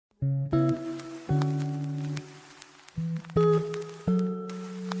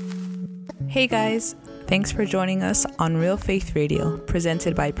Hey guys, thanks for joining us on Real Faith Radio,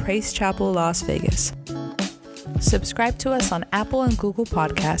 presented by Praise Chapel, Las Vegas. Subscribe to us on Apple and Google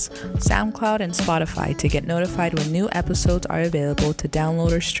Podcasts, SoundCloud, and Spotify to get notified when new episodes are available to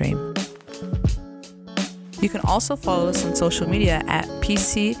download or stream. You can also follow us on social media at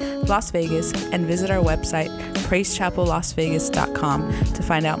PC Las Vegas and visit our website, praisechapellasvegas.com, to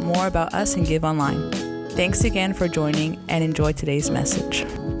find out more about us and give online. Thanks again for joining and enjoy today's message.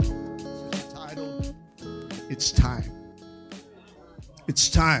 It's time. It's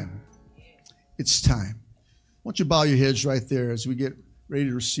time. It's time. I want you to bow your heads right there as we get ready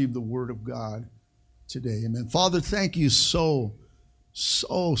to receive the word of God today. Amen. Father, thank you so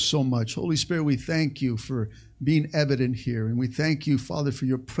much. Holy Spirit, we thank you for being evident here. And we thank you, Father, for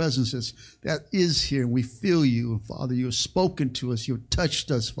your presence that is here. And we feel you. And Father, you have spoken to us. You have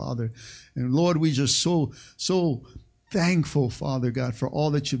touched us, Father. And Lord, we just so thankful, Father God, for all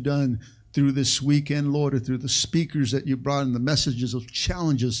that you've done through this weekend, Lord, or through the speakers that you brought and the messages of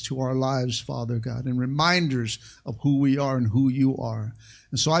challenges to our lives, Father God, and reminders of who we are and who you are.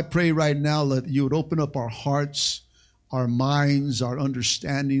 And so I pray right now that you would open up our hearts, our minds, our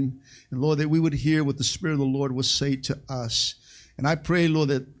understanding, and Lord, that we would hear what the Spirit of the Lord would say to us. And I pray, Lord,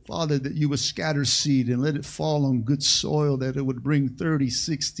 that, Father, that you would scatter seed and let it fall on good soil, that it would bring 30,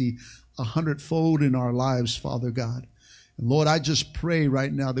 60, 100-fold in our lives, Father God. And Lord, I just pray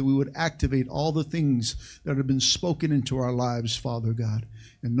right now that we would activate all the things that have been spoken into our lives, Father God.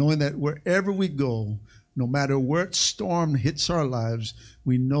 And knowing that wherever we go, no matter what storm hits our lives,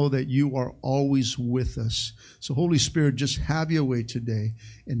 we know that you are always with us. So Holy Spirit, just have your way today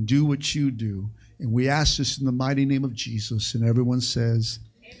and do what you do. And we ask this in the mighty name of Jesus. And everyone says,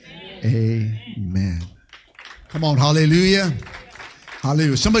 Amen. Amen. Come on, hallelujah.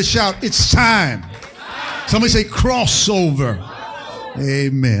 Hallelujah. Somebody shout, it's time. Somebody say crossover.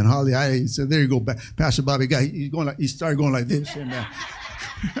 Amen. Hallelujah. So there you go. Pastor Bobby, he started going like this. Amen.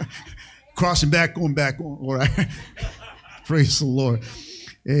 Crossing back, going back. All right. Praise the Lord.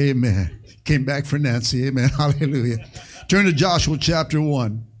 Amen. Came back for Nancy. Amen. Hallelujah. Turn to Joshua chapter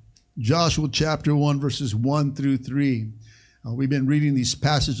 1. Joshua chapter 1, verses 1 through 3. We've been reading these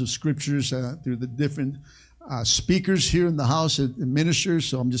passages of scriptures through the different speakers here in the house and ministers.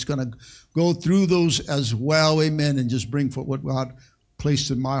 So I'm just going to go through those as well. Amen. And just bring forth what God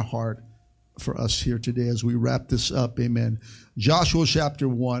placed in my heart for us here today as we wrap this up. Amen. Joshua chapter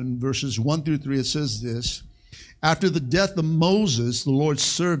 1, verses 1 through 3, it says this: After the death of Moses, the Lord's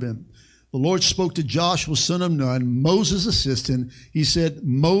servant, the Lord spoke to Joshua, son of Nun, Moses' assistant. He said,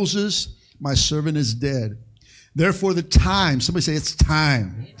 Moses, my servant, is dead. Therefore the time, somebody say it's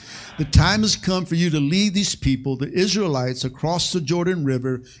time. The time has come for you to lead these people, the Israelites, across the Jordan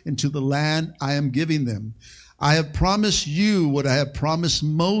River into the land I am giving them. I have promised you what I have promised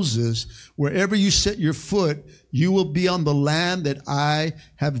Moses. Wherever you set your foot, you will be on the land that I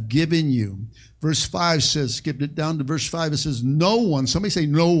have given you. Verse 5 says, skip it down to verse 5. It says, no one, somebody say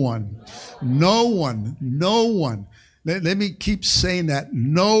no one, no one, no one. Let me keep saying that.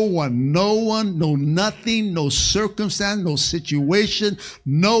 No one, no nothing, no circumstance, no situation,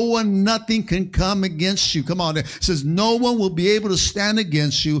 no one, nothing can come against you. Come on. It says no one will be able to stand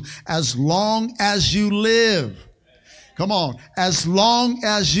against you as long as you live. Come on. As long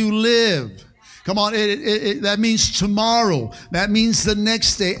as you live. Come on, that means tomorrow. That means the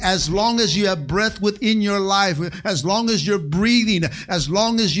next day. As long as you have breath within your life, as long as you're breathing, as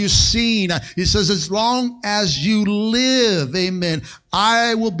long as you're seeing. He says, as long as you live, amen,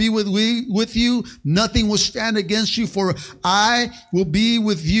 I will be with you. Nothing will stand against you, for I will be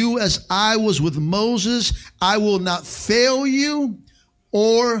with you as I was with Moses. I will not fail you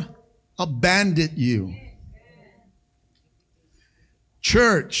or abandon you.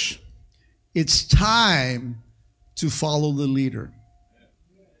 Church, it's time to follow the leader.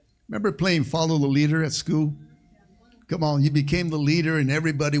 Remember playing follow the leader at school? Come on, you became the leader and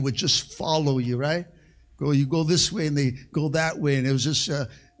everybody would just follow you, right? You go this way and they go that way. And it was just,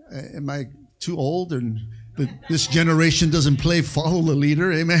 am I too old? And this generation doesn't play follow the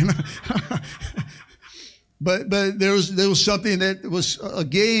leader, amen? But there was something that was a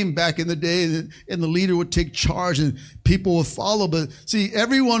game back in the day, and the leader would take charge and people would follow. But see,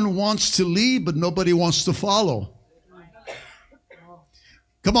 everyone wants to lead, but nobody wants to follow.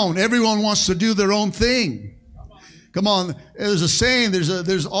 Come on, everyone wants to do their own thing. Come on, there's a saying,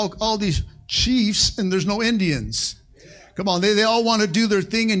 there's all these chiefs and there's no Indians. Come on, they all want to do their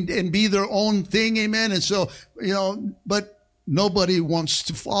thing and be their own thing, amen? And so, but nobody wants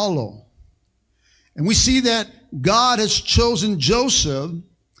to follow. And we see that God has chosen Joshua,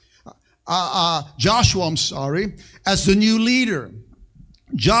 as the new leader.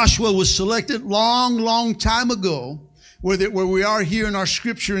 Joshua was selected long time ago, where we are here in our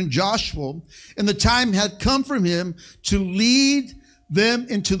scripture in Joshua, and the time had come for him to lead them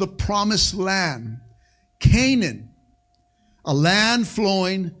into the promised land, Canaan, a land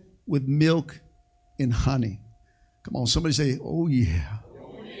flowing with milk and honey. Come on, somebody say, oh yeah.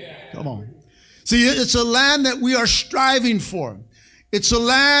 Oh, yeah. Come on. See, it's a land that we are striving for. It's a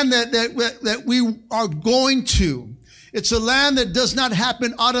land that we are going to. It's a land that does not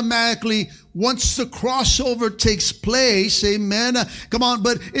happen automatically once the crossover takes place. Amen. Come on.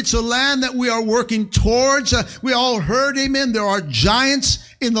 But it's a land that we are working towards. We all heard, amen. There are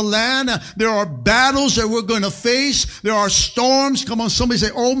giants in the land. There are battles that we're going to face. There are storms. Come on. Somebody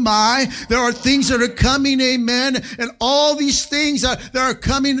say, oh my. There are things that are coming. Amen. And all these things that are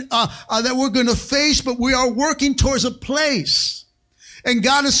coming, that we're going to face, but we are working towards a place. And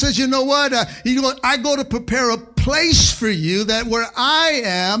God says, you know what? I go to prepare a place for you that where I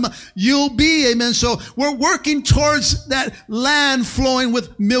am, you'll be. Amen. So we're working towards that land flowing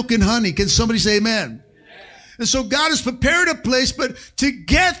with milk and honey. Can somebody say amen? Amen. And so God has prepared a place, but to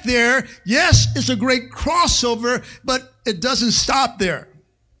get there, yes, it's a great crossover, but it doesn't stop there.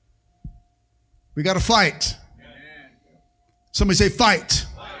 We got to fight. Amen. Somebody say fight.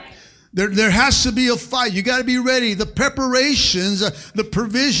 There has to be a fight. You got to be ready. The preparations, the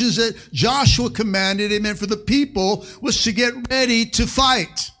provisions that Joshua commanded, amen, for the people was to get ready to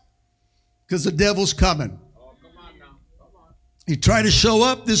fight because the devil's coming. Oh, come on now. Come on. He tried to show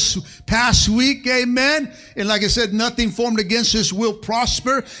up this past week, amen. And like I said, nothing formed against us will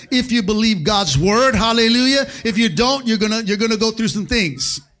prosper if you believe God's word. Hallelujah. If you don't, you're gonna go through some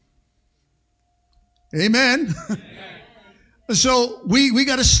things. Amen. So we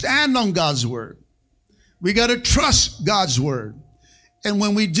got to stand on God's word. We got to trust God's word. And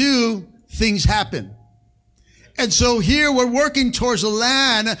when we do, things happen. And so here we're working towards a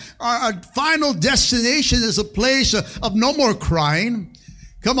land. Our final destination is a place of no more crying.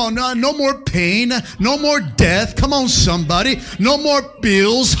 Come on, no more pain, no more death. Come on, somebody. No more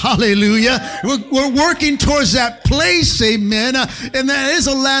bills. Hallelujah. We're working towards that place, amen. And that is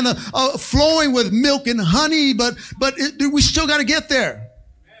a land flowing with milk and honey, but we still got to get there.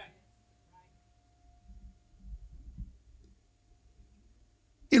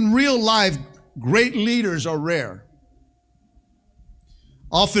 In real life, great leaders are rare.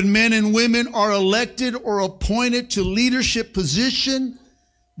 Often men and women are elected or appointed to leadership position,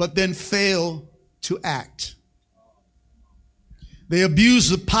 but then fail to act. They abuse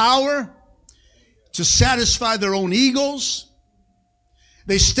the power to satisfy their own egos.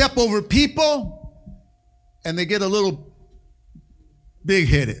 They step over people and they get a little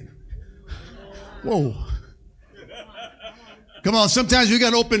big-headed. Whoa. Come on, sometimes we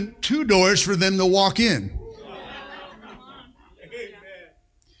got to open 2 doors for them to walk in.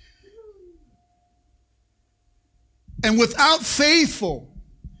 And without faithful,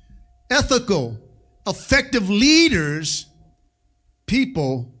 ethical, effective leaders,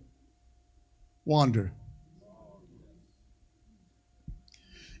 people wander.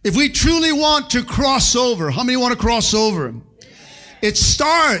 If we truly want to cross over, how many want to cross over? It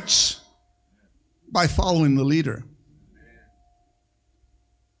starts by following the leader.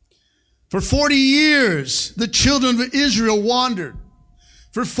 For 40 years, the children of Israel wandered.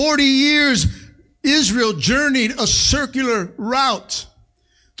 For 40 years, Israel journeyed a circular route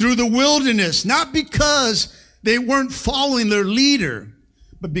through the wilderness, not because they weren't following their leader,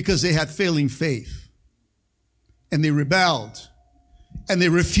 but because they had failing faith. And they rebelled. And they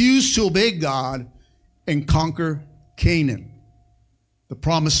refused to obey God and conquer Canaan, the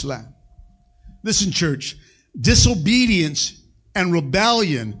promised land. Listen, church, disobedience and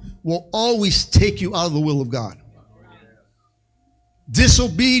rebellion will always take you out of the will of God.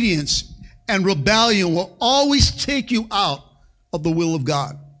 Disobedience and rebellion will always take you out of the will of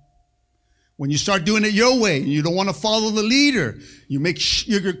God. When you start doing it your way and you don't want to follow the leader,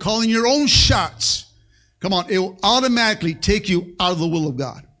 you're calling your own shots. Come on, it will automatically take you out of the will of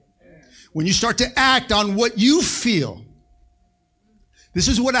God. When you start to act on what you feel, this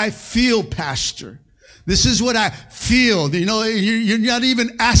is what I feel, Pastor. This is what I feel. You know, you're not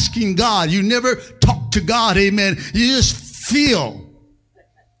even asking God. You never talk to God, amen. You just feel.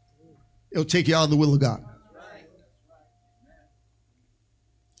 It'll take you out of the will of God.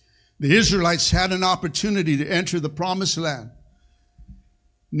 The Israelites had an opportunity to enter the promised land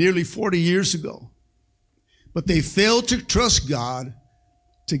nearly 40 years ago. But they failed to trust God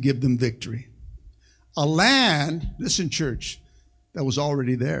to give them victory. A land, listen, church, that was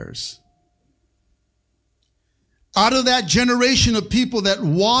already theirs. Out of that generation of people that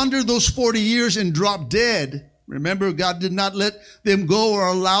wandered those 40 years and dropped dead, Remember, God did not let them go or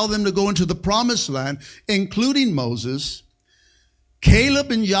allow them to go into the promised land, including Moses.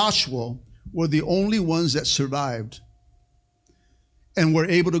 Caleb and Joshua were the only ones that survived and were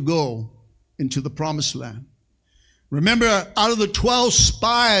able to go into the promised land. Remember, out of the 12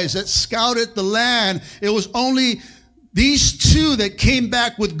 spies that scouted the land, it was only these two that came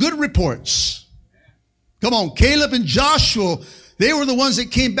back with good reports. Come on, Caleb and Joshua, they were the ones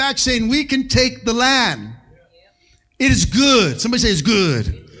that came back saying, we can take the land. It is good. Somebody say it's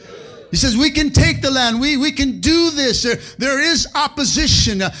good. He says, we can take the land. We can do this. There is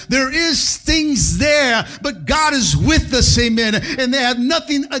opposition. There is things there, but God is with us, amen. And they have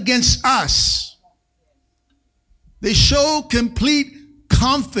nothing against us. They show complete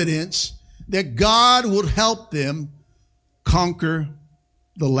confidence that God would help them conquer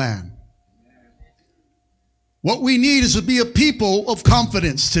the land. What we need is to be a people of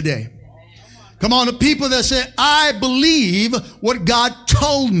confidence today. Come on, the people that say, I believe what God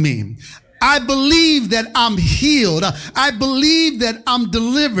told me. I believe that I'm healed. I believe that I'm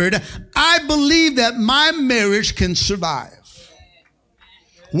delivered. I believe that my marriage can survive.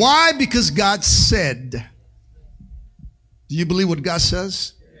 Why? Because God said. Do you believe what God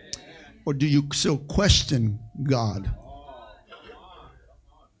says? Or do you still question God?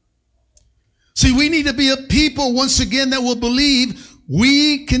 See, we need to be a people, once again, that will believe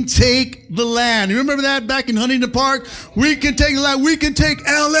we can take the land. You remember that back in Huntington Park? We can take the land. We can take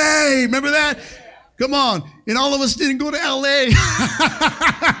L.A. Remember that? Come on. And all of us didn't go to L.A.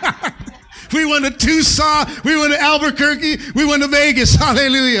 We went to Tucson. We went to Albuquerque. We went to Vegas.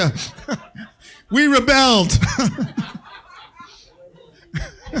 Hallelujah. We rebelled.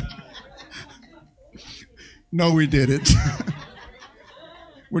 No, we didn't.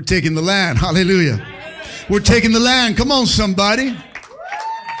 We're taking the land. Hallelujah. We're taking the land. Come on, somebody.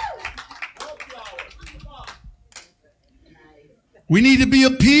 We need to be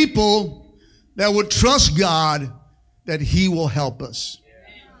a people that would trust God that He will help us.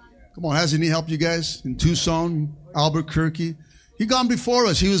 Come on, hasn't He helped you guys in Tucson, Albuquerque? He gone before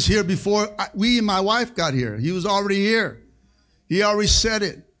us. He was here before we and my wife got here. He was already here. He already said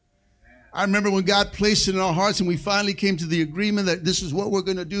it. I remember when God placed it in our hearts and we finally came to the agreement that this is what we're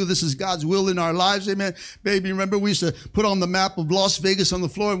going to do. This is God's will in our lives. Amen. Baby, remember we used to put on the map of Las Vegas on the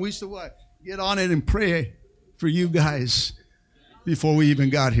floor and we used to what? Get on it and pray for you guys before we even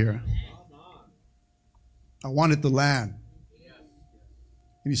got here. I wanted the land.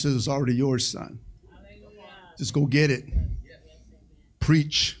 And He says, it's already yours, son. Just go get it.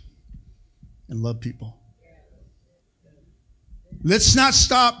 Preach and love people. Let's not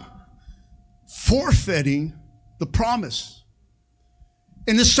stop forfeiting the promise.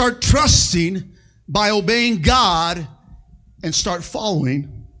 And to start trusting by obeying God and start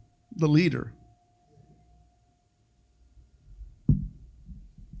following the leader.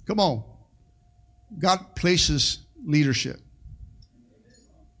 Come on. God places leadership.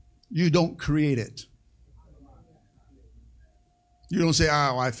 You don't create it. You don't say,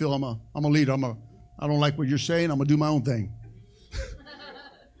 oh, I feel I'm a leader. I don't like what you're saying. I'm going to do my own thing.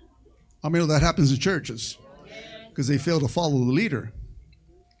 I mean, that happens in churches because they fail to follow the leader.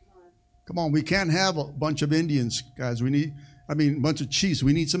 Come on, we can't have a bunch of Indians, guys. A bunch of chiefs.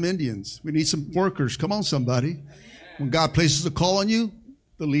 We need some Indians. We need some workers. Come on, somebody. When God places a call on you,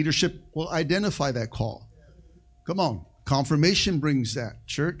 the leadership will identify that call. Come on. Confirmation brings that,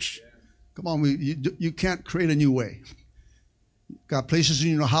 church. Come on, you can't create a new way. God places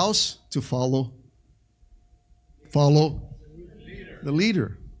you in your house to follow the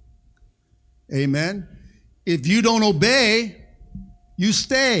leader. Amen. If you don't obey, you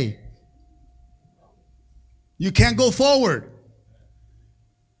stay. You can't go forward.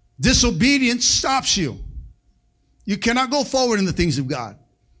 Disobedience stops you. You cannot go forward in the things of God.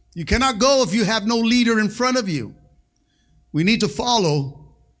 You cannot go if you have no leader in front of you. We need to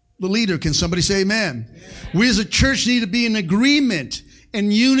follow the leader. Can somebody say amen? Amen. We as a church need to be in agreement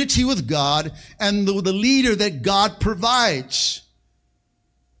and unity with God and the leader that God provides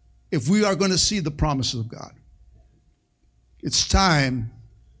if we are going to see the promises of God. It's time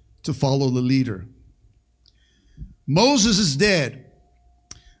to follow the leader. Moses is dead.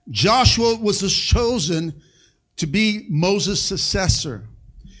 Joshua was chosen to be Moses' successor.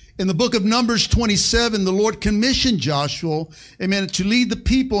 In the book of Numbers 27, the Lord commissioned Joshua, amen, to lead the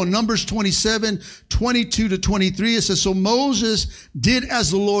people. In Numbers 27, 22 to 23, it says, so Moses did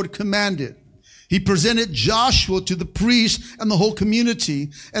as the Lord commanded. He presented Joshua to the priests and the whole community,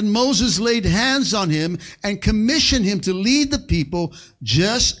 and Moses laid hands on him and commissioned him to lead the people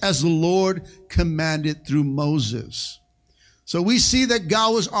just as the Lord commanded through Moses. So we see that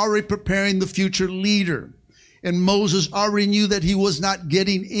God was already preparing the future leader. And Moses already knew that he was not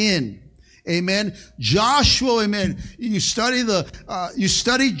getting in. Amen. Joshua, amen. You study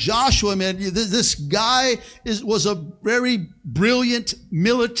Joshua, amen. This guy was a very brilliant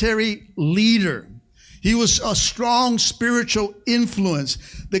military leader. He was a strong spiritual influence.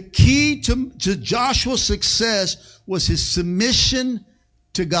 The key to Joshua's success was his submission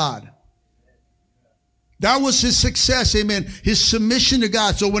to God. That was his success, amen. His submission to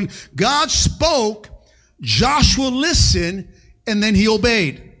God. So when God spoke, Joshua listened and then he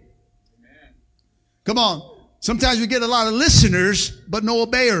obeyed. Amen. Come on. Sometimes we get a lot of listeners, but no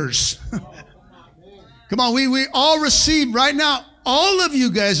obeyers. Come on. We all receive right now. All of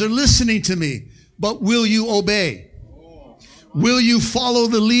you guys are listening to me, but will you obey? Will you follow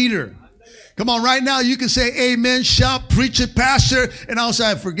the leader? Come on, right now you can say amen, shout, preach it, pastor, and I'll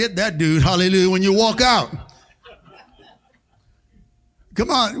say, forget that dude, hallelujah, when you walk out.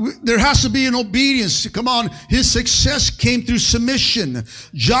 Come on, there has to be an obedience. Come on, his success came through submission.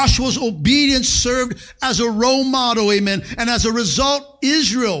 Joshua's obedience served as a role model, amen. And as a result,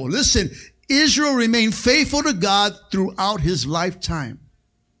 Israel remained faithful to God throughout his lifetime.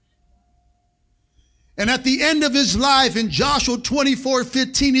 And at the end of his life, in Joshua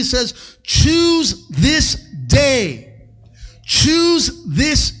 24:15, he says, choose this day. Choose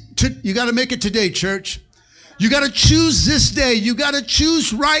this. You got to make it today, church. You got to choose this day. You got to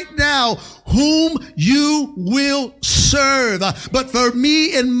choose right now whom you will serve. But for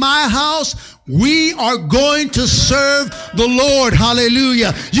me and my house, we are going to serve the Lord.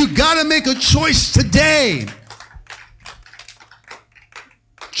 Hallelujah. You got to make a choice today.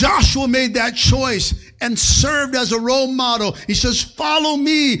 Joshua made that choice and served as a role model. He says, follow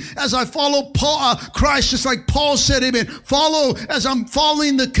me as I follow Christ, just like Paul said, amen. Follow as I'm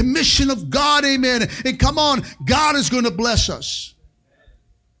following the commission of God, amen. And come on, God is going to bless us.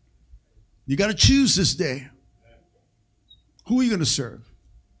 You got to choose this day. Who are you going to serve?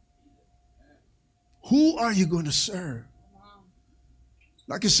 Who are you going to serve?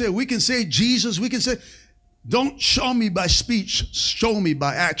 Like I said, we can say Jesus, we can say, don't show me by speech, show me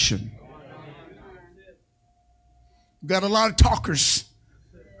by action. We've got a lot of talkers.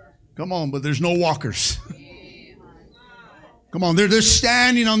 Come on, but there's no walkers. Come on, they're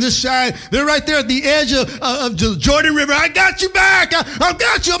standing on this side. They're right there at the edge of the Jordan River. I got you back. I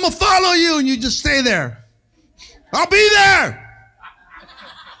got you. I'm going to follow you. And you just stay there. I'll be there.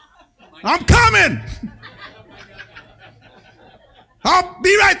 I'm coming. I'll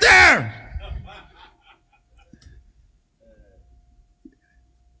be right there.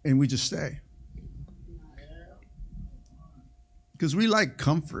 And we just stay. Because we like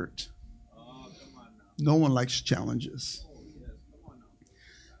comfort. No one likes challenges.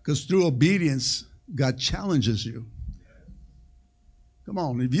 Because through obedience, God challenges you. Come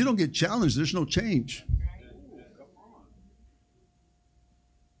on, if you don't get challenged, there's no change.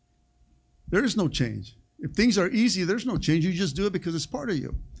 There is no change. If things are easy, there's no change. You just do it because it's part of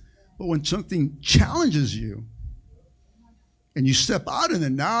you. But when something challenges you, and you step out in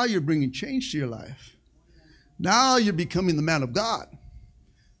it, now you're bringing change to your life. Now you're becoming the man of God.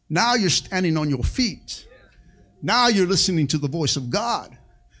 Now you're standing on your feet. Now you're listening to the voice of God.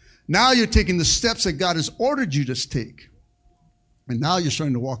 Now you're taking the steps that God has ordered you to take. And now you're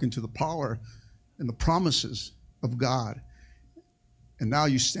starting to walk into the power and the promises of God. And now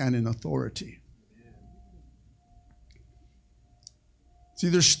you stand in authority. See,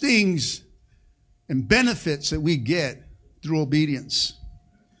 there's things and benefits that we get through obedience.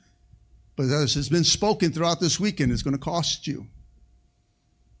 But as has been spoken throughout this weekend, it's going to cost you.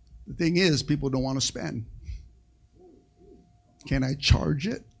 The thing is, people don't want to spend. Can I charge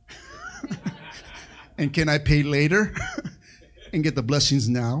it? And can I pay later and get the blessings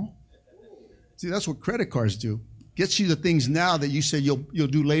now? See, that's what credit cards do. Gets you the things now that you say you'll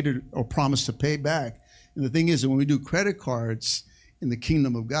do later or promise to pay back. And the thing is that when we do credit cards in the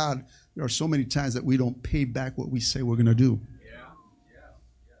kingdom of God, there are so many times that we don't pay back what we say we're going to do.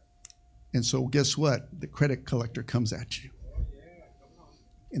 And so guess what? The credit collector comes at you.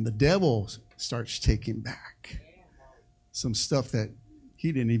 And the devil starts taking back some stuff that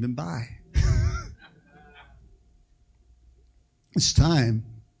he didn't even buy. It's time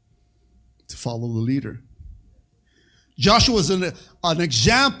to follow the leader. Joshua was an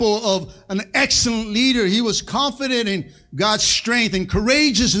example of an excellent leader. He was confident in God's strength and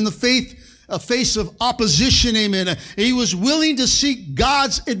courageous in the face of opposition, amen. He was willing to seek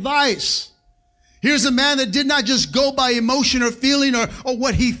God's advice. Here's a man that did not just go by emotion or feeling or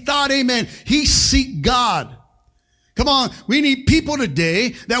what he thought, amen. He seeked God. Come on, we need people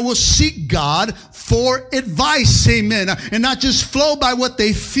today that will seek God for advice, amen, and not just flow by what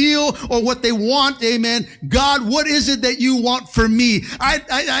they feel or what they want, amen. God, what is it that you want for me?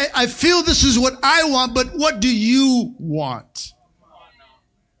 I feel this is what I want, but what do you want?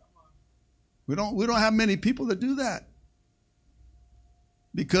 We don't have many people that do that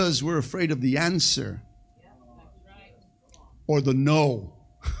because we're afraid of the answer or the no.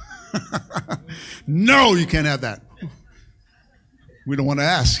 No, you can't have that. We don't want to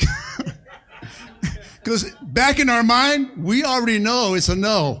ask. Because back in our mind, we already know it's a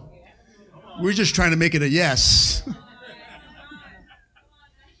no. We're just trying to make it a yes.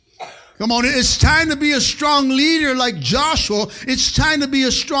 Come on, it's time to be a strong leader like Joshua. It's time to be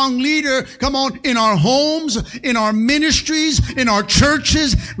a strong leader, come on, in our homes, in our ministries, in our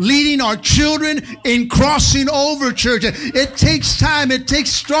churches, leading our children, in crossing over church. It takes time. It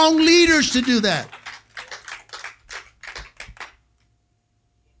takes strong leaders to do that.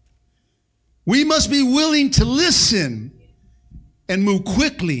 We must be willing to listen and move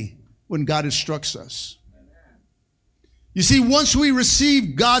quickly when God instructs us. You see, once we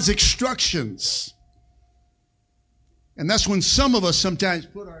receive God's instructions, and that's when some of us sometimes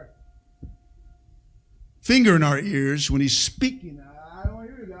put our finger in our ears when he's speaking. I don't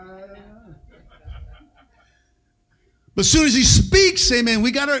hear God. But as soon as he speaks, amen,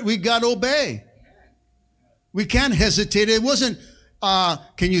 we gotta obey. We can't hesitate. It wasn't,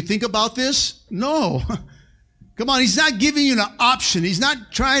 can you think about this? No. Come on, he's not giving you an option. He's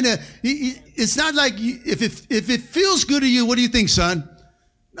not trying to, it's not like, if it feels good to you, what do you think, son?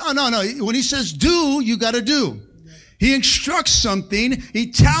 No. When he says do, you got to do. He instructs something.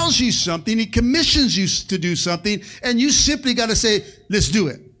 He tells you something. He commissions you to do something. And you simply got to say, let's do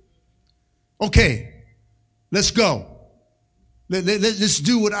it. Okay, let's go. Let's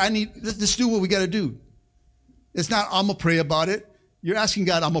do what I need. Let's do what we got to do. It's not, I'm going to pray about it. You're asking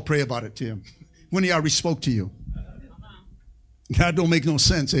God, I'm going to pray about it to him when he already spoke to you. That don't make no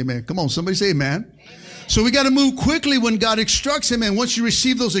sense, amen. Come on, somebody say amen. So we got to move quickly when God instructs him. And once you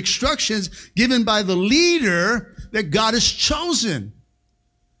receive those instructions given by the leader that God has chosen.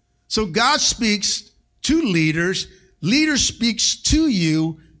 So God speaks to leaders. Leader speaks to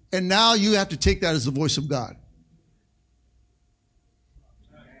you. And now you have to take that as the voice of God.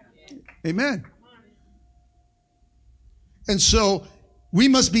 Amen. And so we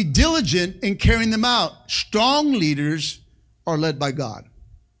must be diligent in carrying them out. Strong leaders are led by God.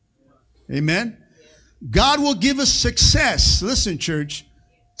 Amen. God will give us success, listen, church,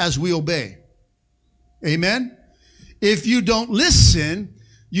 as we obey. Amen. If you don't listen,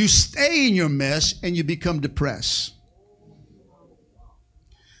 you stay in your mess and you become depressed.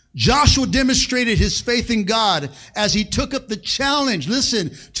 Joshua demonstrated his faith in God as he took up the challenge,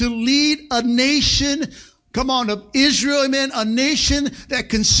 listen, to lead a nation, come on, of Israel, amen, a nation that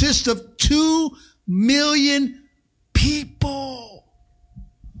consists of 2 million people.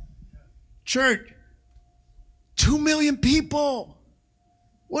 Church, 2 million people.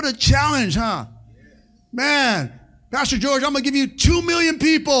 What a challenge, huh? Man, Pastor George, I'm going to give you 2 million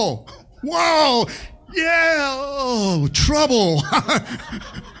people. Whoa. Yeah. Oh, trouble.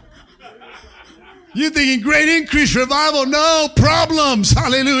 You thinking great increase, revival? No, problems.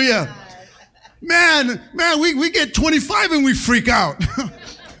 Hallelujah. Man, we get 25 and we freak out.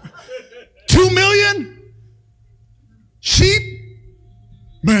 2 million? Sheep,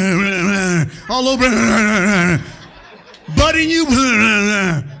 all over, butting you.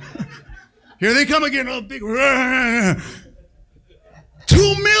 Here they come again. Oh, big.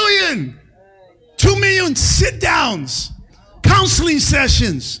 2 million. 2 million sit-downs, counseling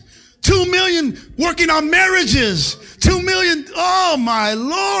sessions. 2 million working on marriages. 2 million. Oh, my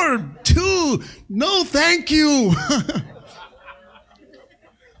Lord. 2. No, thank you.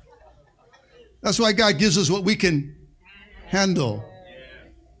 That's why God gives us what we can handle.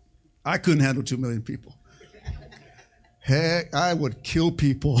 I couldn't handle 2 million people. Heck, I would kill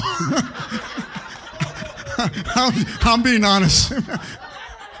people. I'm being honest.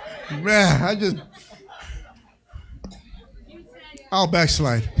 Man, I'll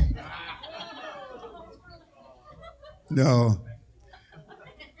backslide. No.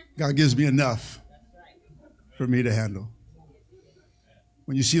 God gives me enough for me to handle.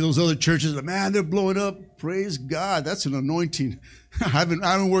 When you see those other churches, man, they're blowing up. Praise God. That's an anointing. I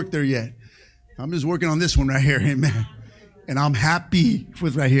haven't worked there yet. I'm just working on this one right here. Amen. And I'm happy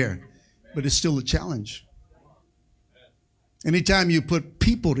with right here. But it's still a challenge. Anytime you put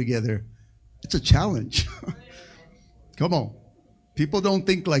people together, it's a challenge. Come on. People don't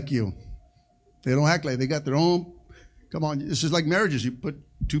think like you. They don't act like they got their own. Come on. This is like marriages. You put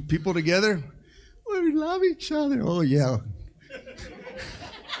 2 people together. We love each other. Oh, yeah.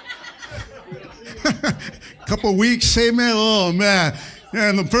 Couple weeks, amen. Oh, man.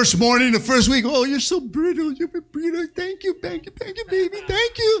 And the first morning, the first week, oh, you're so brittle. You're brittle. Thank you, baby.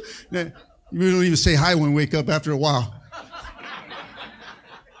 Thank you. You don't even say hi when we wake up after a while.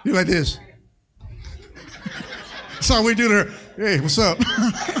 You're like this. That's how we do there. Hey, what's up?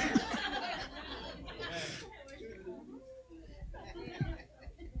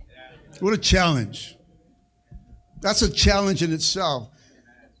 What a challenge. That's a challenge in itself.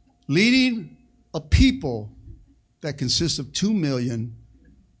 Leading a people that consists of 2 million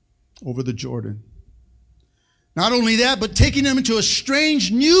over the Jordan. Not only that, but taking them into a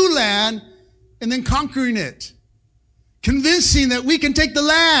strange new land and then conquering it. Convincing that we can take the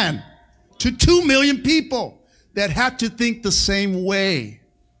land to 2 million people that have to think the same way.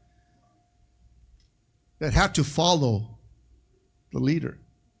 That have to follow the leader.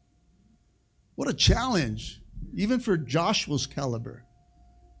 What a challenge. Even for Joshua's caliber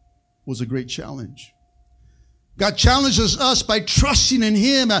was a great challenge. God challenges us by trusting in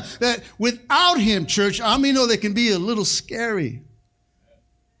him. That without him, church, I know they can be a little scary.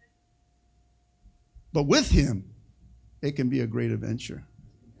 But with him, it can be a great adventure.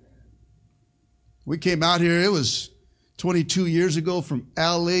 We came out here, it was 22 years ago from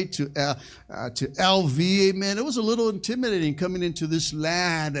LA to LV, amen. It was a little intimidating coming into this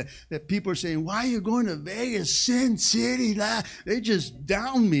land that people are saying, why are you going to Vegas, Sin City? They just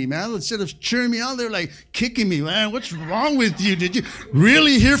down me, man. Instead of cheering me on, they're like kicking me, man. What's wrong with you? Did you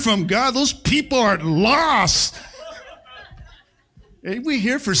really hear from God? Those people are lost. Ain't we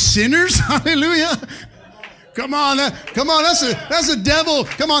here for sinners? Hallelujah. Come on, that's the devil.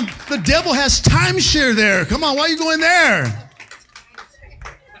 Come on, the devil has timeshare there. Come on, why are you going there?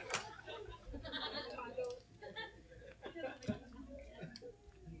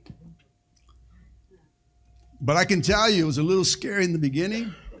 But I can tell you, it was a little scary in the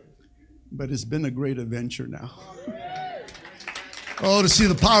beginning, but it's been a great adventure now. Oh, to see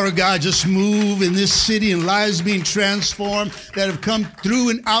the power of God just move in this city and lives being transformed that have come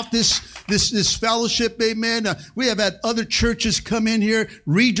through and out this fellowship, amen. We have had other churches come in here,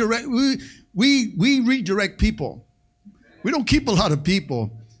 redirect. We redirect people. We don't keep a lot of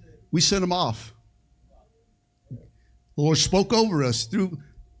people. We send them off. The Lord spoke over us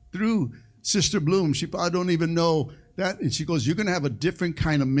through Sister Bloom. She probably don't even know that. And she goes, you're going to have a different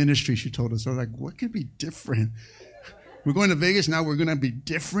kind of ministry, she told us. I was like, what could be different? We're going to Vegas, now we're going to be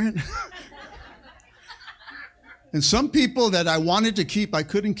different? And some people that I wanted to keep, I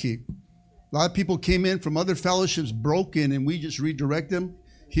couldn't keep. A lot of people came in from other fellowships broken, and we just redirect them,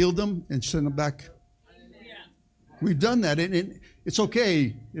 healed them, and send them back. We've done that, and it's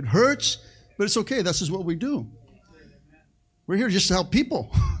okay. It hurts, but it's okay. This is what we do. We're here just to help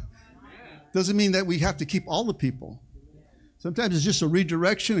people. Doesn't mean that we have to keep all the people. Sometimes it's just a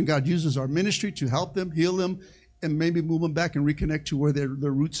redirection, and God uses our ministry to help them, heal them, and maybe move them back and reconnect to where their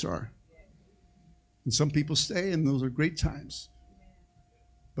roots are. And some people stay, and those are great times.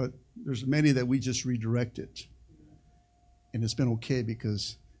 But there's many that we just redirected. And it's been okay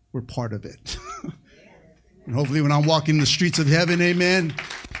because we're part of it. And hopefully when I'm walking the streets of heaven, amen,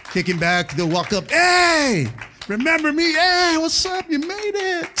 kicking back, they'll walk up, hey, remember me? Hey, what's up? You made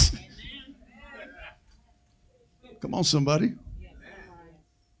it. Come on, somebody.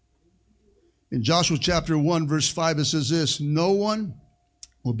 In Joshua chapter 1, verse 5, it says this, no one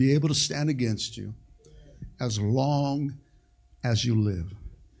will be able to stand against you as long as you live.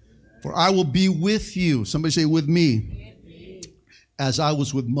 For I will be with you. Somebody say, with me. As I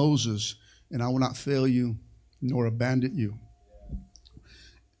was with Moses, and I will not fail you nor abandon you.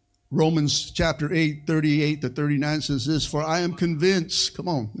 Romans chapter 8, 38 to 39 says this, for I am convinced, come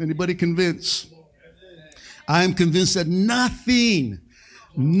on, anybody convinced? I am convinced that nothing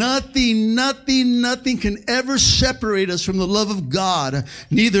can ever separate us from the love of God.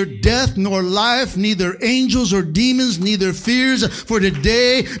 Neither death nor life, neither angels or demons, neither fears for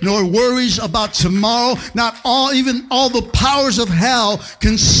today nor worries about tomorrow. Not even all the powers of hell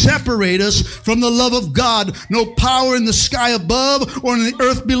can separate us from the love of God. No power in the sky above or in the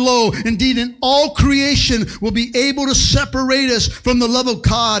earth below. Indeed, in all creation will be able to separate us from the love of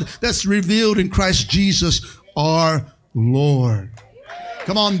God that's revealed in Christ Jesus, our Lord.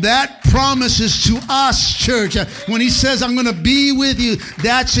 Come on, that promise is to us, church. When he says, I'm going to be with you,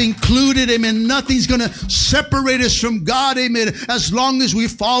 that's included, amen. Nothing's going to separate us from God, amen, as long as we're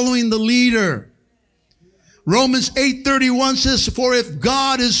following the leader. Romans 8:31 says, for if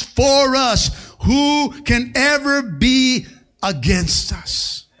God is for us, who can ever be against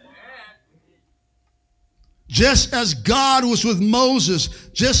us? Just as God was with Moses,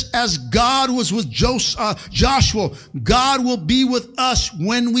 just as God was with Joshua, God will be with us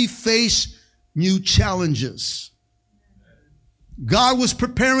when we face new challenges. God was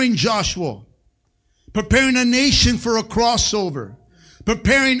preparing Joshua, preparing a nation for a crossover,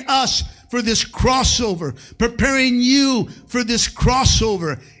 preparing us for this crossover, preparing you for this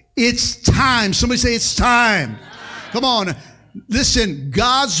crossover. It's time. Somebody say it's time. Come on. Listen,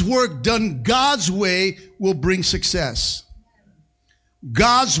 God's work done God's way will bring success.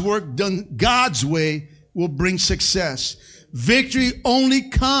 God's work done God's way will bring success. Victory only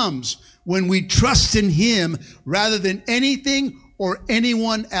comes when we trust in Him rather than anything or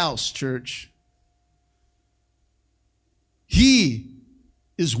anyone else, church. He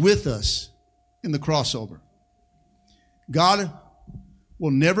is with us in the crossover. God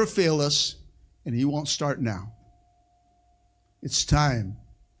will never fail us, and He won't start now. It's time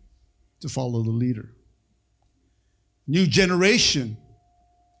to follow the leader. New generation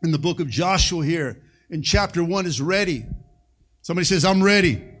in the book of Joshua here in chapter 1 is ready. Somebody says, I'm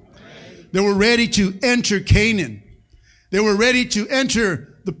ready. They were ready to enter Canaan. They were ready to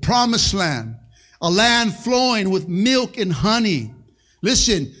enter the promised land, a land flowing with milk and honey.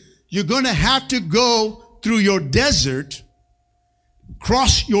 Listen, you're going to have to go through your desert,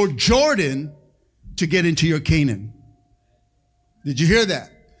 cross your Jordan to get into your Canaan. Did you hear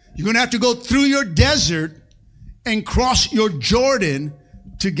that? You're going to have to go through your desert and cross your Jordan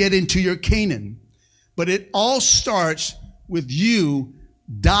to get into your Canaan. But it all starts with you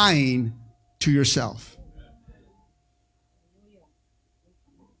dying to yourself.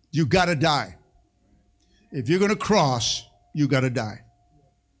 You got to die. If you're going to cross, you got to die.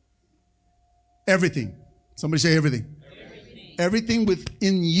 Everything. Somebody say everything. Everything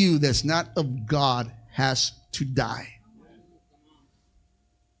within you that's not of God has to die.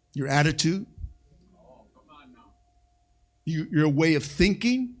 Your attitude, your way of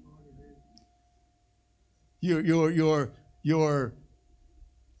thinking, your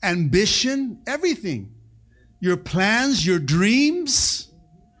ambition, everything, your plans, your dreams,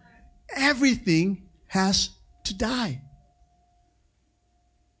 everything has to die.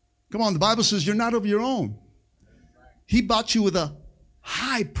 Come on, the Bible says you're not of your own. He bought you with a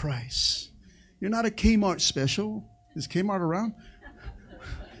high price. You're not a Kmart special. Is Kmart around?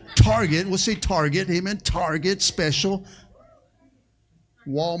 Target, we'll say Target, amen, Target special,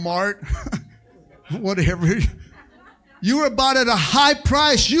 Walmart, whatever. You were bought at a high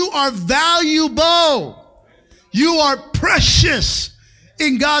price. You are valuable. You are precious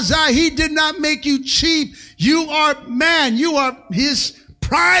in God's eye. He did not make you cheap. You are man. You are His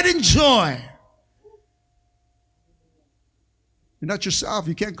pride and joy. You're not yourself.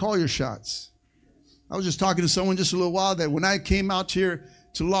 You can't call your shots. I was just talking to someone just a little while that when I came out here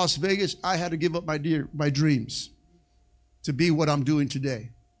to Las Vegas, I had to give up my dreams to be what I'm doing today.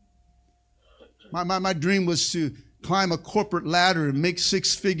 My dream was to climb a corporate ladder and make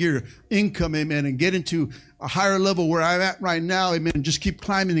six-figure income, amen, and get into a higher level where I'm at right now, amen, and just keep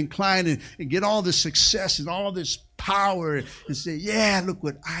climbing and climbing and get all this success and all this power and say, yeah, look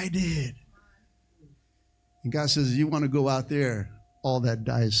what I did. And God says, you want to go out there, all that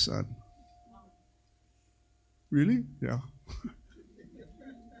dies, son. Really? Yeah.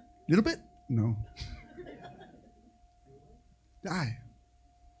 Little bit? No. Die.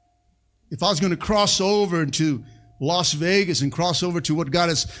 If I was going to cross over into Las Vegas and cross over to what God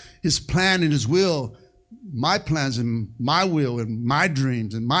has, His plan and His will, my plans and my will and my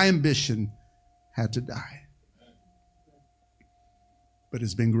dreams and my ambition had to die. But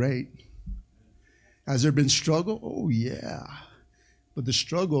it's been great. Has there been struggle? Oh, yeah. But the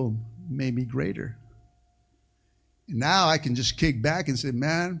struggle made me greater. And now I can just kick back and say,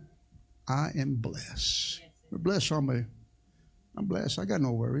 man, I am blessed. We're blessed, aren't we? I'm blessed. I got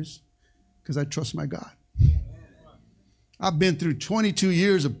no worries because I trust my God. I've been through 22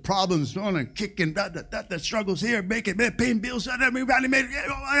 years of problems, and kicking, the struggles here, paying bills. We finally made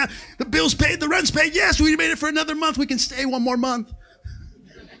it. The bills paid, the rent's paid. Yes, we made it for another month. We can stay one more month.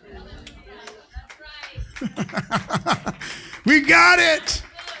 We got it.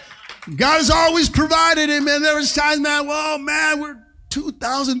 God has always provided, amen. There was times, man, well, man, we're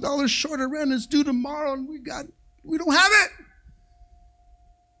 $2,000 short of rent. It's due tomorrow, and we don't have it.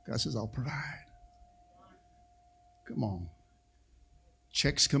 God says, I'll provide. Come on.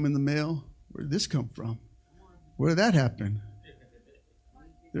 Checks come in the mail. Where did this come from? Where did that happen?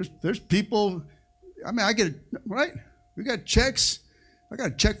 There's people, I mean, I get it, right? We got checks. I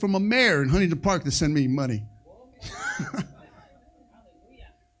got a check from a mayor in Huntington Park to send me money.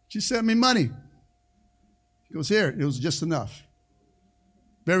 She sent me money. She goes, here, it was just enough.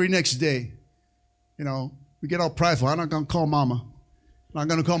 Very next day, We get all prideful. I'm not going to call mama. I'm not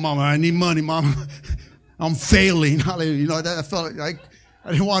going to call mama. I need money, mama. I'm failing. Hallelujah. You know, I felt like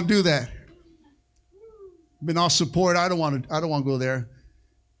I didn't want to do that. Been all support. I don't want to go there.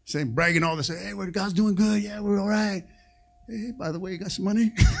 Saying, bragging all this. Hey, God's doing good. Yeah, we're all right. Hey, by the way, you got some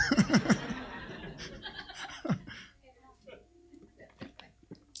money?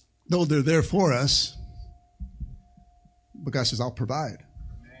 Though they're there for us, but God says, I'll provide.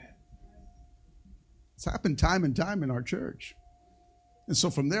 It's happened time and time in our church. And so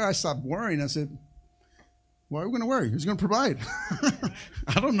from there, I stopped worrying. I said, why are we going to worry? Who's going to provide?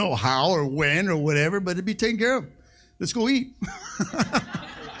 I don't know how or when or whatever, but it'd be taken care of. Let's go eat.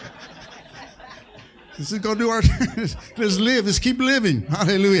 Let's go do our, let's live. Let's keep living.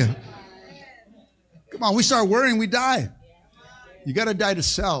 Hallelujah. Come on, we start worrying, we die. You got to die to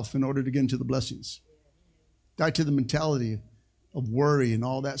self in order to get into the blessings. Die to the mentality of worry and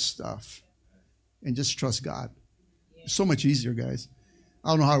all that stuff. And just trust God. It's so much easier, guys. I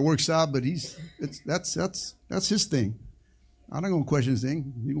don't know how it works out, but that's his thing. I'm not going to question his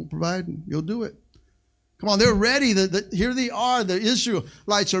thing. He's going to provide, and he'll do it. Come on, they're ready. Here they are. The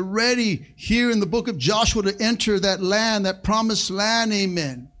Israelites are ready here in the book of Joshua to enter that land, that promised land.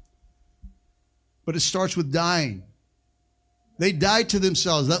 Amen. But it starts with dying. They died to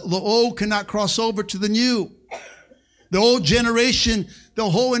themselves. The old cannot cross over to the new. The old generation, the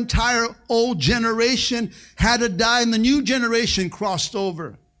whole entire old generation had to die, and the new generation crossed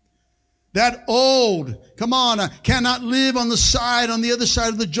over. That old, come on, cannot live on the other side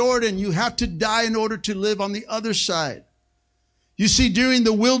of the Jordan. You have to die in order to live on the other side. You see, during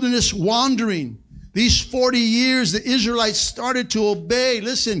the wilderness wandering, these 40 years, the Israelites started to obey,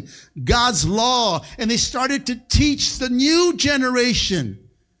 listen, God's law, and they started to teach the new generation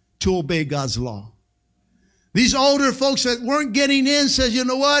to obey God's law. These older folks that weren't getting in says, you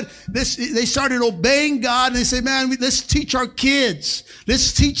know what? They started obeying God, and they say, man, let's teach our kids.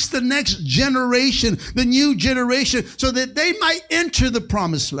 Let's teach the next generation, the new generation, so that they might enter the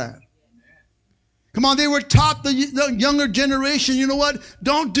promised land. Come on, they were taught the younger generation, you know what?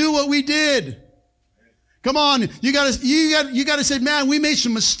 Don't do what we did. Come on, you gotta say, man, we made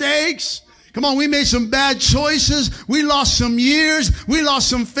some mistakes. Come on, we made some bad choices. We lost some years. We lost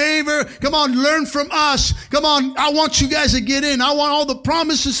some favor. Come on, learn from us. Come on, I want you guys to get in. I want all the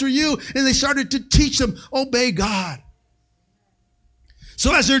promises for you. And they started to teach them, obey God.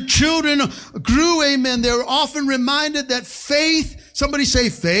 So as their children grew, amen, they were often reminded that faith, somebody say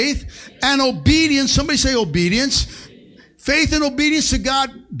faith, and obedience, somebody say obedience. Faith and obedience to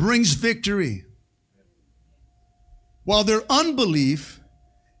God brings victory. While their unbelief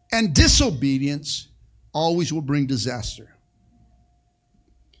and disobedience always will bring disaster.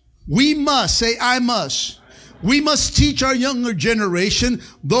 We must, say I must. We must teach our younger generation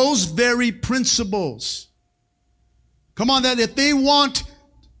those very principles. Come on, that if they want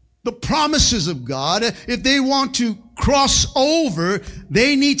the promises of God, if they want to cross over,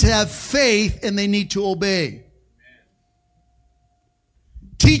 they need to have faith and they need to obey.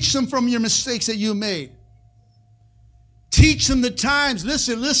 Teach them from your mistakes that you made. Teach them the times,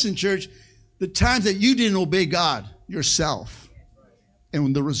 listen, church, the times that you didn't obey God yourself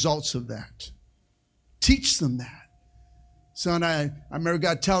and the results of that. Teach them that. Son, I remember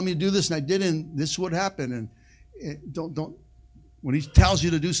God telling me to do this and I didn't. This is what happened. And don't. When he tells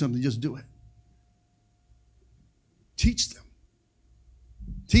you to do something, just do it. Teach them.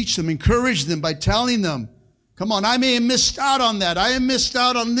 Teach them. Encourage them by telling them, come on, I may have missed out on that. I have missed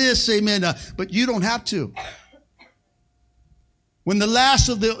out on this, amen. But you don't have to. When the last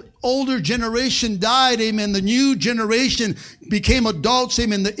of the older generation died, amen, the new generation became adults,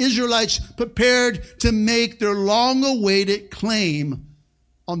 amen, the Israelites prepared to make their long-awaited claim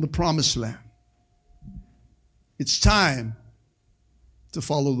on the promised land. It's time to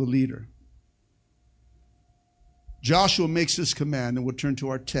follow the leader. Joshua makes this command, and we'll turn to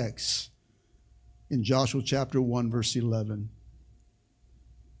our text in Joshua chapter 1, verse 11.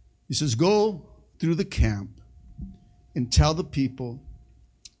 He says, go through the camp and tell the people,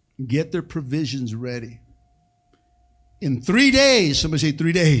 get their provisions ready. In 3 days, somebody say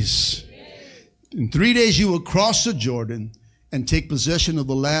 3 days. In 3 days you will cross the Jordan and take possession of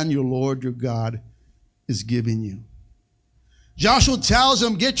the land your Lord, your God, is giving you. Joshua tells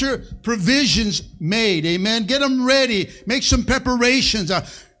them, get your provisions made. Amen. Get them ready. Make some preparations.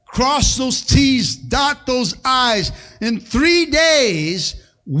 Cross those T's, dot those I's. In 3 days,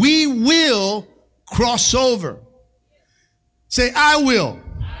 we will cross over. Say, I will.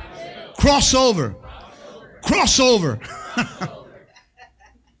 Cross over. Cross over.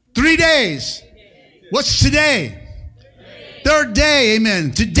 3 days. What's today? Third day,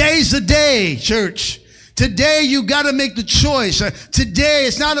 amen. Today's the day, church. Today, you got to make the choice. Today,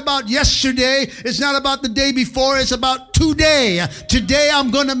 it's not about yesterday. It's not about the day before. It's about today. Today,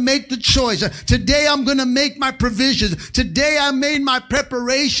 I'm going to make the choice. Today, I'm going to make my provisions. Today, I made my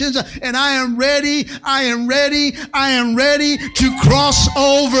preparations, and I am ready. I am ready. I am ready to cross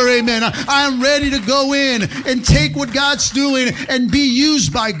over. Amen. I am ready to go in and take what God's doing and be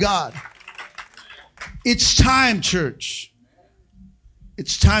used by God. It's time, church.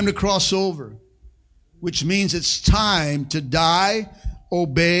 It's time to cross over. Which means it's time to die,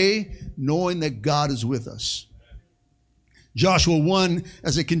 obey, knowing that God is with us. Joshua 1,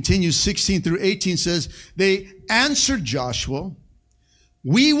 as it continues, 16 through 18 says, they answered Joshua,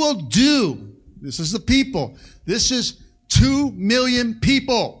 we will do. This is the people. This is 2 million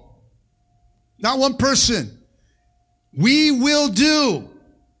people. Not one person. We will do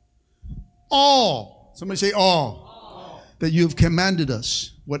all. Somebody say all. That you have commanded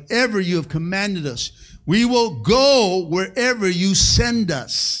us. Whatever you have commanded us. We will go wherever you send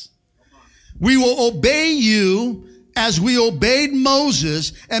us. We will obey you as we obeyed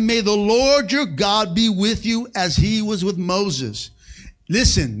Moses, and may the Lord your God be with you as he was with Moses.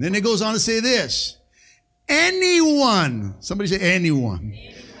 Listen, then it goes on to say this. Anyone, somebody say anyone.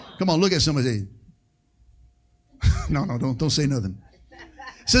 Come on, look at somebody. No, don't say nothing.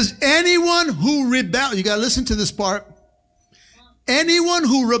 It says anyone who rebels, you got to listen to this part. Anyone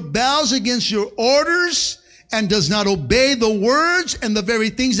who rebels against your orders and does not obey the words and the very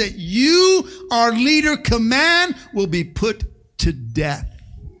things that you, our leader, command will be put to death.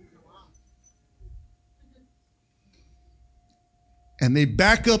 And they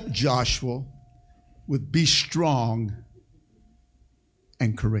back up Joshua with be strong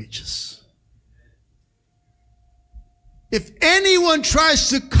and courageous. If anyone tries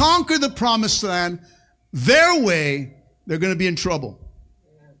to conquer the promised land their way, they're going to be in trouble.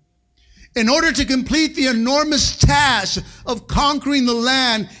 In order to complete the enormous task of conquering the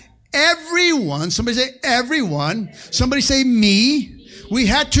land, everyone, somebody say everyone, somebody say me, we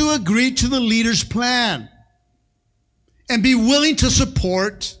had to agree to the leader's plan and be willing to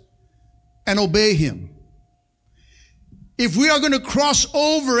support and obey him. If we are going to cross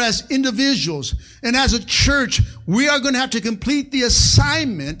over as individuals and as a church, we are going to have to complete the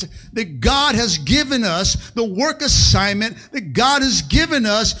assignment that God has given us, the work assignment that God has given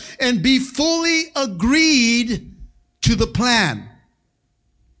us, and be fully agreed to the plan.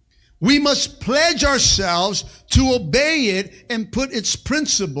 We must pledge ourselves to obey it and put its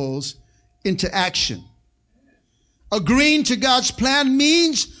principles into action. Agreeing to God's plan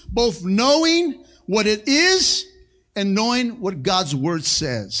means both knowing what it is and knowing what God's word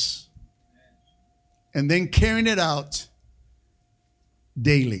says. And then carrying it out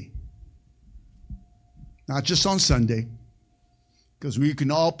daily. Not just on Sunday. Because we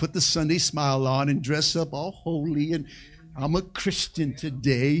can all put the Sunday smile on and dress up all holy and I'm a Christian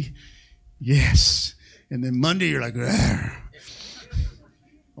today. Yes. And then Monday you're like, argh.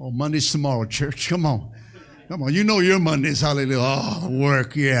 Oh, Monday's tomorrow, church. Come on. Come on. You know your Mondays. Hallelujah. Oh,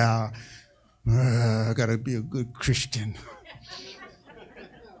 work. Yeah. I got to be a good Christian.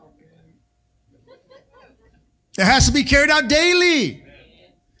 It has to be carried out daily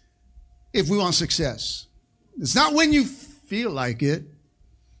if we want success. It's not when you feel like it.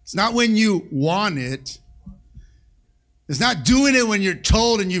 It's not when you want it. It's not doing it when you're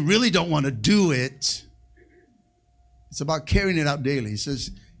told and you really don't want to do it. It's about carrying it out daily. He says,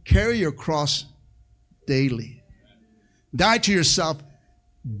 carry your cross daily. Die to yourself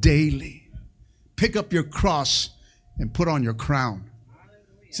daily. Pick up your cross and put on your crown.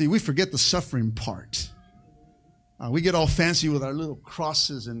 See, we forget the suffering part. We get all fancy with our little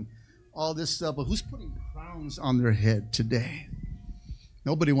crosses and all this stuff, but who's putting crowns on their head today?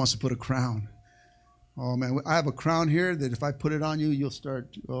 Nobody wants to put a crown. Oh, man, I have a crown here that if I put it on you, you'll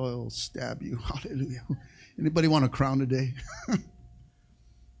start, it'll stab you. Hallelujah. Anybody want a crown today?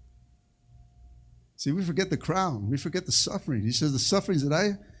 See, we forget the crown. We forget the suffering. He says the sufferings that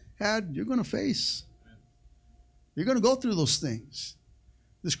I had, you're going to face. You're going to go through those things.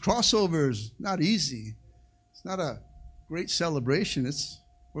 This crossover is not easy. It's not a great celebration.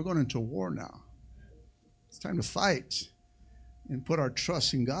 We're going into war now. It's time to fight and put our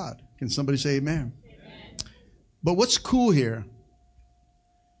trust in God. Can somebody say amen? Amen. But what's cool here,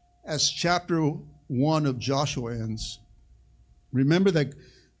 as chapter 1 of Joshua ends, remember that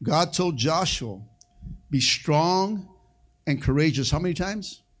God told Joshua, be strong and courageous. How many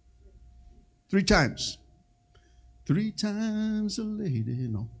times? 3 times. 3 times a lady,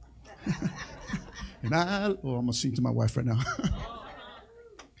 no. And I'm going to sing to my wife right now.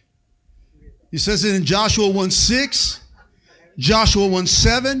 He says it in Joshua 1:6, Joshua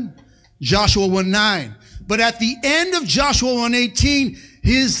 1:7, Joshua 1:9. But at the end of Joshua 1:18,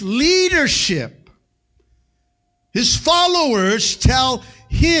 his leadership, his followers tell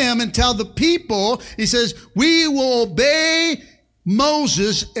him and tell the people, he says, we will obey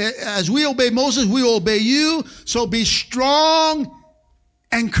Moses. As we obey Moses, we will obey you. So be strong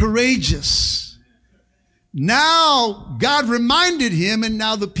and courageous. Now, God reminded him, and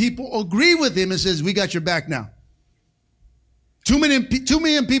now the people agree with him and says, we got your back now. 2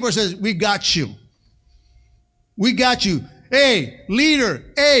 million people says, we got you. We got you. Hey, leader.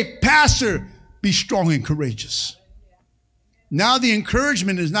 Hey, pastor, be strong and courageous. Now the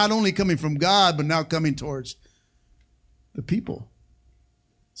encouragement is not only coming from God, but now coming towards the people.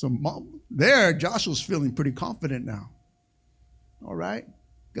 So there, Joshua's feeling pretty confident now. All right,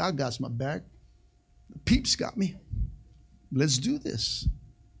 God got my back. The peeps got me. Let's do this.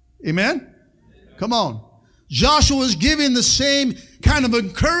 Amen? Come on. Joshua was giving the same kind of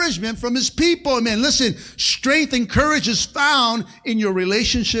encouragement from his people. Amen. Listen, strength and courage is found in your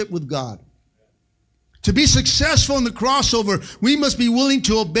relationship with God. To be successful in the crossover, we must be willing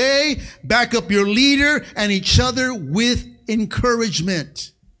to obey, back up your leader and each other with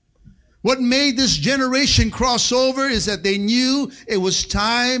encouragement. What made this generation cross over is that they knew it was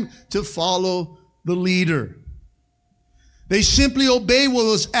time to follow the leader. They simply obeyed what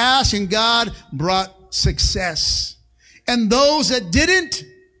was asked, and God brought success. And those that didn't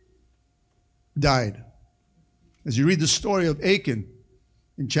died. As you read the story of Achan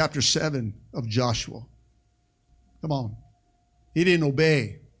in chapter 7 of Joshua. Come on. He didn't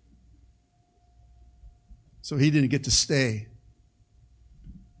obey. So he didn't get to stay.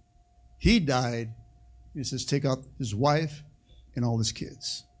 He died. He says, take out his wife and all his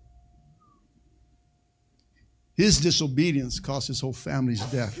kids. His disobedience cost his whole family's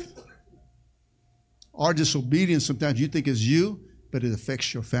death. Our disobedience, sometimes you think is you, but it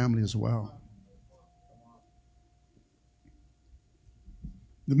affects your family as well.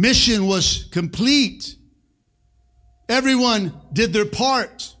 The mission was complete. Everyone did their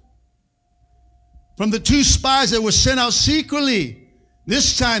part. From the 2 spies that were sent out secretly,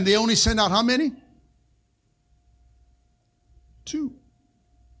 this time they only sent out how many? 2.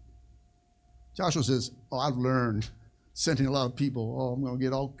 Joshua says, I've learned sending a lot of people. I'm going to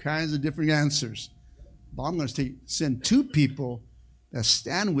get all kinds of different answers. But I'm going to send 2 people that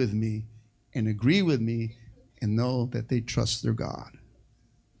stand with me and agree with me and know that they trust their God.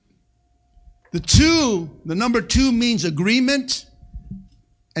 The number 2 means agreement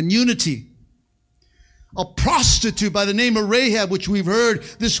and unity. A prostitute by the name of Rahab, which we've heard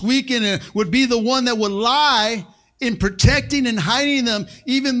this weekend, would be the one that would lie in protecting and hiding them,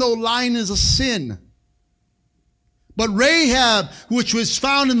 even though lying is a sin. But Rahab, which was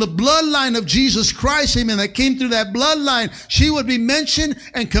found in the bloodline of Jesus Christ, amen, that came through that bloodline, she would be mentioned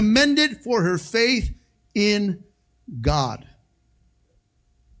and commended for her faith in God.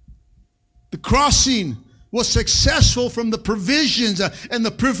 The crossing was successful from the provisions and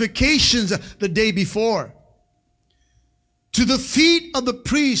the purifications the day before. To the feet of the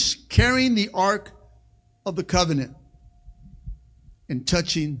priests carrying the Ark of the Covenant and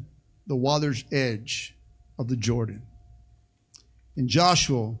touching the water's edge of the Jordan. In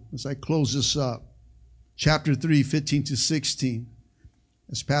Joshua, as I close this up, chapter 3, 15 to 16,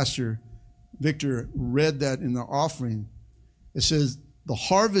 as Pastor Victor read that in the offering, it says, the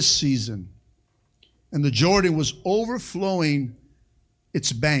harvest season and the Jordan was overflowing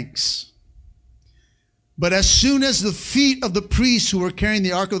its banks. But as soon as the feet of the priests who were carrying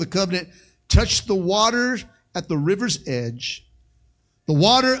the Ark of the Covenant touched the water at the river's edge, the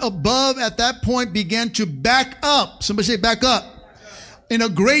water above at that point began to back up. Somebody say back up. In a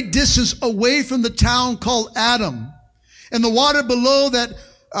great distance away from the town called Adam. And the water below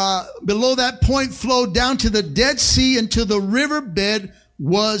that point flowed down to the Dead Sea until the riverbed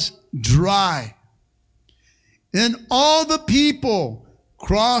was dry. Then all the people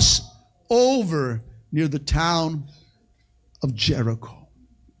crossed over near the town of Jericho.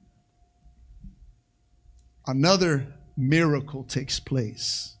 Another miracle takes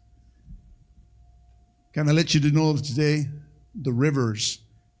place. Can I let you to know today? The river is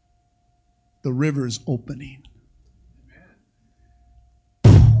opening.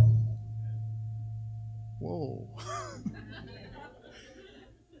 Whoa.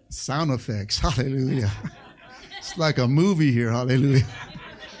 Sound effects. Hallelujah. It's like a movie here. Hallelujah.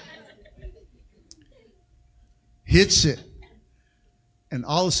 Hits it. And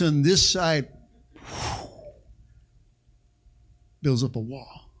all of a sudden this side builds up a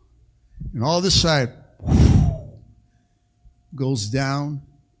wall. And all this side goes down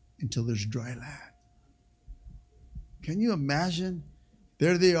until there's dry land. Can you imagine?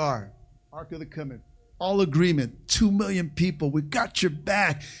 There they are. Ark of the Covenant all agreement. 2 million people. We got your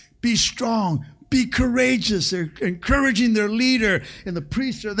back. Be strong. Be courageous. They're encouraging their leader, and the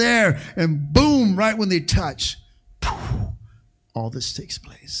priests are there, and boom, right when they touch, all this takes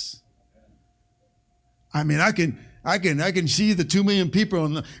place. I mean, I can see the 2 million people,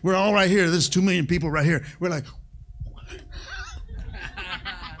 and we're all right here. There's 2 million people right here. We're like,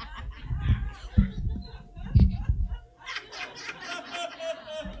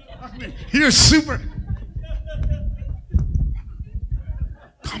 I mean, you're super.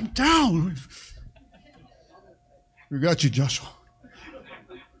 Calm down. We got you, Joshua.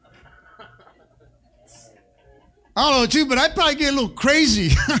 I don't know what you, but I'd probably get a little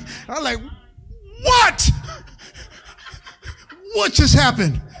crazy. I'm like, what? What just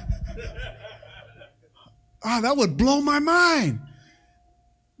happened? That would blow my mind.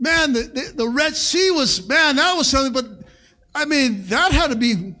 Man, the Red Sea was, man, that was something, but I mean, that had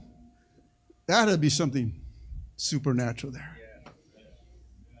to be something supernatural there.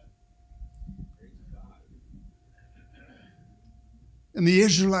 And the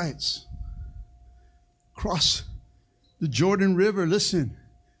Israelites cross the Jordan River, listen,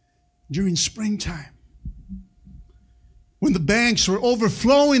 during springtime. When the banks were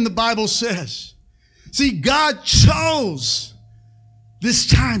overflowing, the Bible says. See, God chose this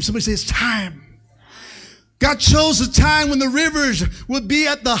time. Somebody say it's time. God chose a time when the rivers would be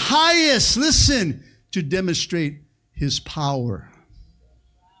at the highest, listen, to demonstrate his power.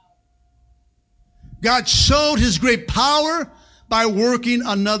 God showed his great power by working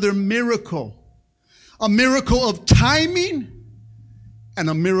another miracle. A miracle of timing and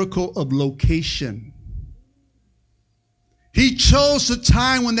a miracle of location. He chose the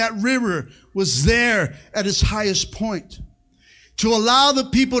time when that river was there at its highest point to allow the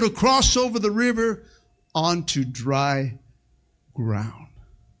people to cross over the river onto dry ground.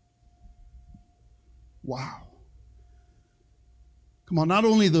 Wow. Come on, not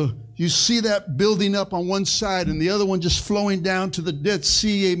only you see that building up on one side and the other one just flowing down to the Dead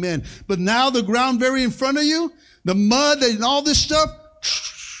Sea, amen. But now the ground very in front of you, the mud and all this stuff,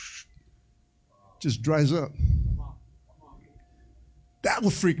 just dries up. That will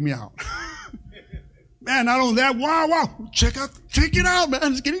freak me out. Man, not only that, wow, check it out, man,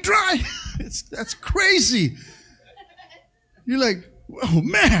 it's getting dry. That's crazy. You're like, oh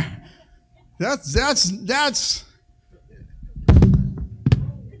man, that's.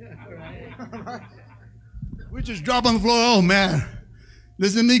 We just drop on the floor. Oh man,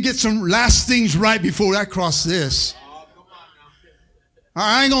 let me get some last things right before I cross this.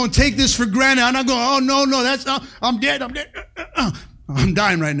 I ain't gonna take this for granted. I'm not going. Oh no, I'm dead. I'm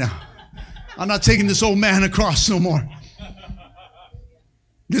dying right now. I'm not taking this old man across no more.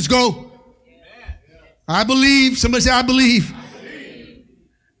 Let's go. I believe. Somebody say, I believe.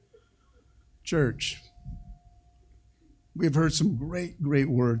 Church, we've heard some great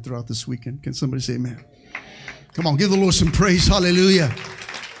word throughout this weekend. Can somebody say amen? Come on, give the Lord some praise. Hallelujah.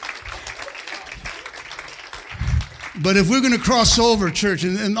 But if we're going to cross over, church,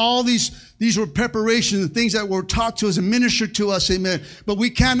 and all these were preparations and things that were taught to us and ministered to us, amen. But we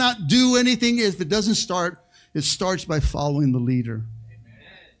cannot do anything if it doesn't start. It starts by following the leader. Amen.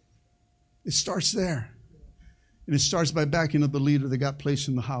 It starts there. And it starts by backing up the leader that got placed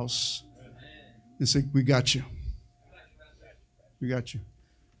in the house. Amen. And say, we got you. We got you.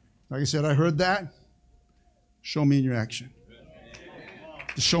 Like I said, I heard that. Show me in your action.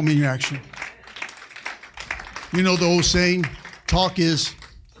 Just show me in your action. You know the old saying, talk is.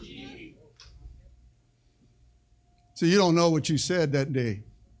 So you don't know what you said that day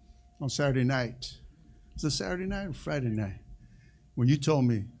on Saturday night. Is it Saturday night or Friday night? When you told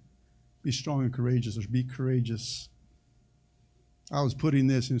me, be strong and courageous, or be courageous. I was putting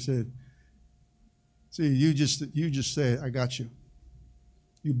this and said, see, you just said, I got you.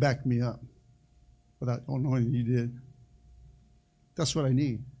 You backed me up without knowing you did. That's what I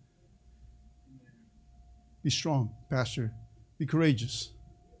need. Be strong, Pastor. Be courageous.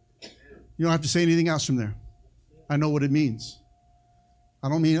 You don't have to say anything else from there. I know what it means. I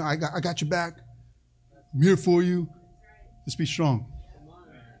don't mean I got your back. I'm here for you. Just be strong.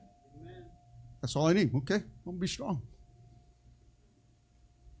 That's all I need. Okay, I'm going to be strong.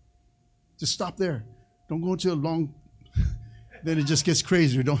 Just stop there. Don't go into a long, then it just gets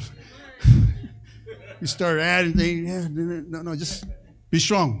crazier. Don't. You start adding things. Yeah, no, just be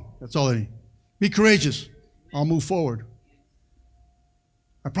strong. That's all I need. Be courageous. I'll move forward.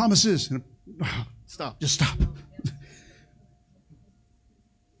 I promise this. Stop. Just stop.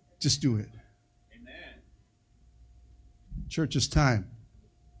 Just do it. Amen. Church, it's time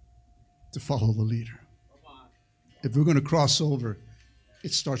to follow the leader. If we're going to cross over,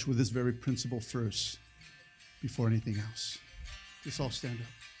 it starts with this very principle first. before anything else. Let's all stand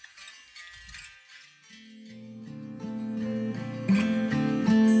up.